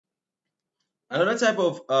Another type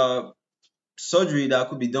of surgery that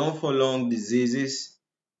could be done for lung diseases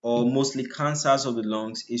or mostly cancers of the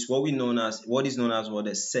lungs is what is known as what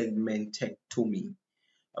a segmentectomy.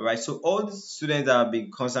 All right, so all the students that have been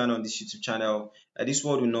concerned on this YouTube channel, this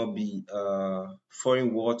word will not be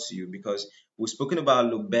foreign word to you, because we've spoken about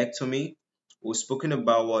lobectomy, we've spoken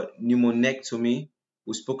about what pneumonectomy,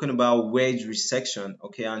 we've spoken about wedge resection,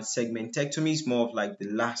 okay, and segmentectomy is more of like the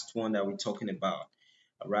last one that we're talking about.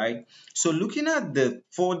 All right, so looking at the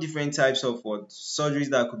 4 different types of what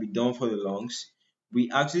surgeries that could be done for the lungs,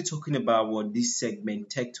 we actually talking about what this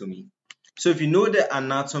segmentectomy. So if you know the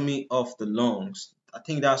anatomy of the lungs, I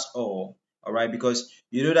think that's all right, because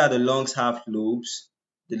you know that the lungs have lobes,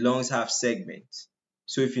 the lungs have segments.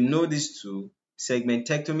 So if you know these two,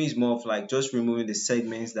 segmentectomy is more of like just removing the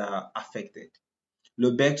segments that are affected.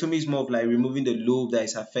 Lobectomy is more of like removing the lobe that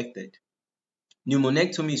is affected.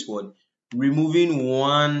 Pneumonectomy is what? Removing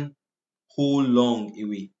one whole lung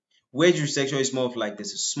away. Wedge resection is more of like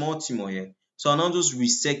there's a small tumor here, so I'll not just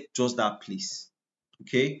resect just that place.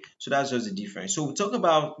 Okay, so that's just the difference. So we'll talk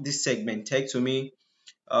about this segmentectomy.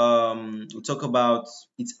 We'll talk about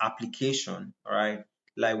its application, all right,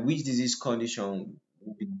 like which disease condition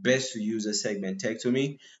would be best to use a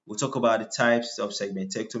segmentectomy. We'll talk about the types of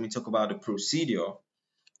segmentectomy, talk about the procedure,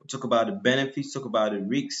 we'll talk about the benefits, talk about the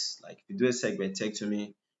risks, like if you do a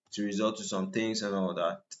segmentectomy to result to some things and all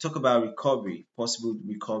that. Talk about recovery, possible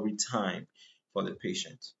recovery time for the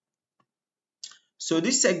patient. So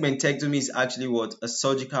this segmentectomy is actually what? A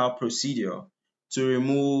surgical procedure to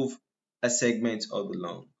remove a segment of the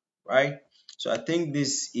lung, right? So I think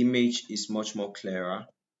this image is much more clearer,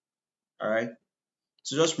 all right?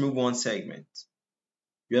 So just remove one segment.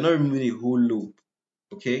 You're not removing a whole lobe,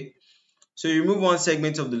 okay? So you remove one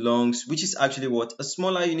segment of the lungs, which is actually what? A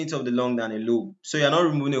smaller unit of the lung than a lobe. So you're not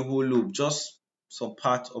removing a whole lobe, just some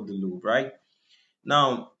part of the lobe, right?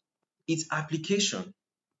 Now, its application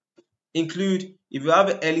include, if you have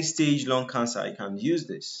an early stage lung cancer, you can use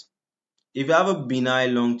this. If you have a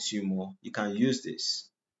benign lung tumor, you can use this.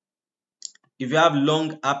 If you have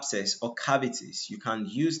lung abscess or cavities, you can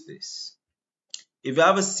use this. If you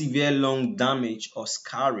have a severe lung damage or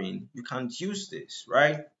scarring, you can use this,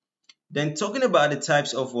 right? Then talking about the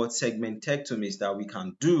types of what segmentectomies that we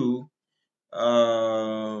can do,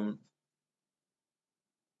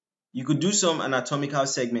 you could do some anatomical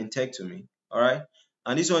segmentectomy, all right?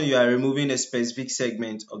 And this one, you are removing a specific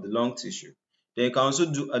segment of the lung tissue. Then you can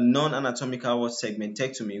also do a non-anatomical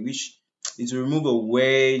segmentectomy, which is to remove a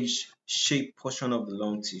wedge-shaped portion of the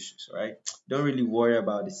lung tissues, right? Don't really worry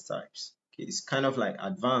about these types. Okay, it's kind of like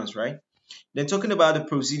advanced, right? Then talking about the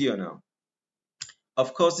procedure now.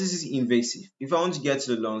 Of course, this is invasive. If I want to get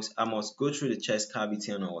to the lungs, I must go through the chest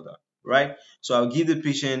cavity and all that, right? So I'll give the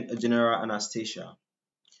patient a general anesthesia.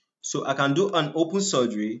 So I can do an open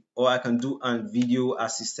surgery, or I can do a video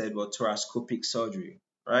assisted or thoracoscopic surgery,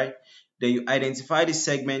 right? Then you identify the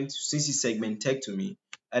segment, since it's segmentectomy,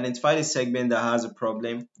 identify the segment that has a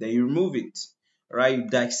problem, then you remove it, right? You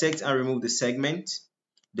dissect and remove the segment.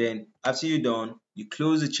 Then after you're done, you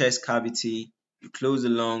close the chest cavity, you close the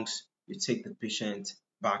lungs, you take the patient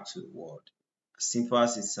back to the ward. As simple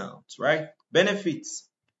as it sounds, right? Benefits.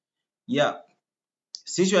 Yeah,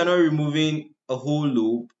 since you are not removing a whole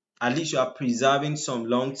lobe, at least you are preserving some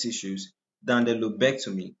lung tissues than the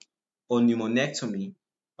lobectomy or pneumonectomy,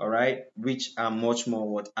 all right, which are much more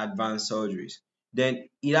what advanced surgeries. Then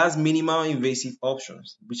it has minimal invasive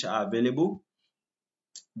options which are available.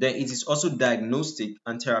 Then it is also diagnostic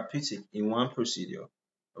and therapeutic in one procedure,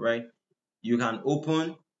 all right. You can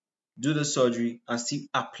open, do the surgery, and still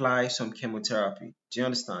apply some chemotherapy. Do you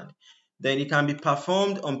understand? Then it can be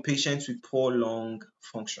performed on patients with poor lung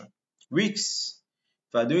function. Risks.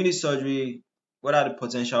 If you are doing this surgery, what are the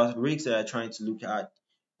potential risks that you are trying to look at?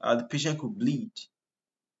 The patient could bleed.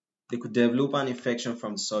 They could develop an infection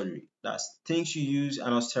from the surgery. That's things you use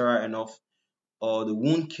anesthesia enough, or the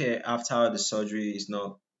wound care after the surgery is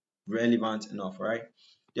not relevant enough, right?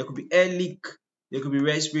 There could be air leak. There could be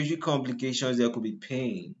respiratory complications. There could be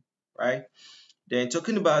pain, right? Then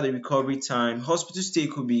talking about the recovery time, hospital stay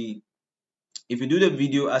could be, if you do the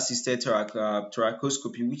video assisted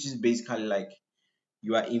thoracoscopy, which is basically like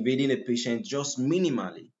you are invading a patient just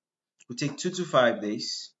minimally, it could take 2 to 5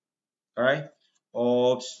 days, all right?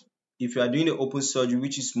 Or if you are doing the open surgery,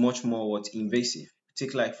 which is much more what invasive, it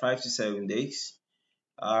take like 5 to 7 days.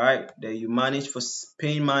 All right, then you manage for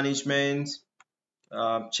pain management,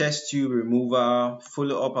 chest tube removal,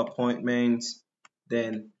 follow-up appointments,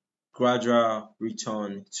 then gradual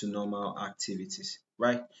return to normal activities,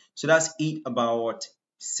 right? So that's it about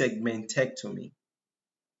segmentectomy,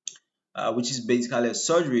 which is basically a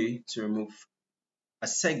surgery to remove a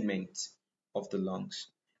segment of the lungs.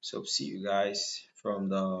 So see you guys from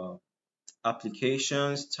the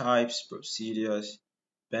applications, types, procedures,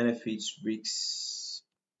 benefits, risks,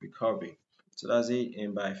 recovery. So that's it,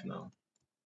 and bye for now.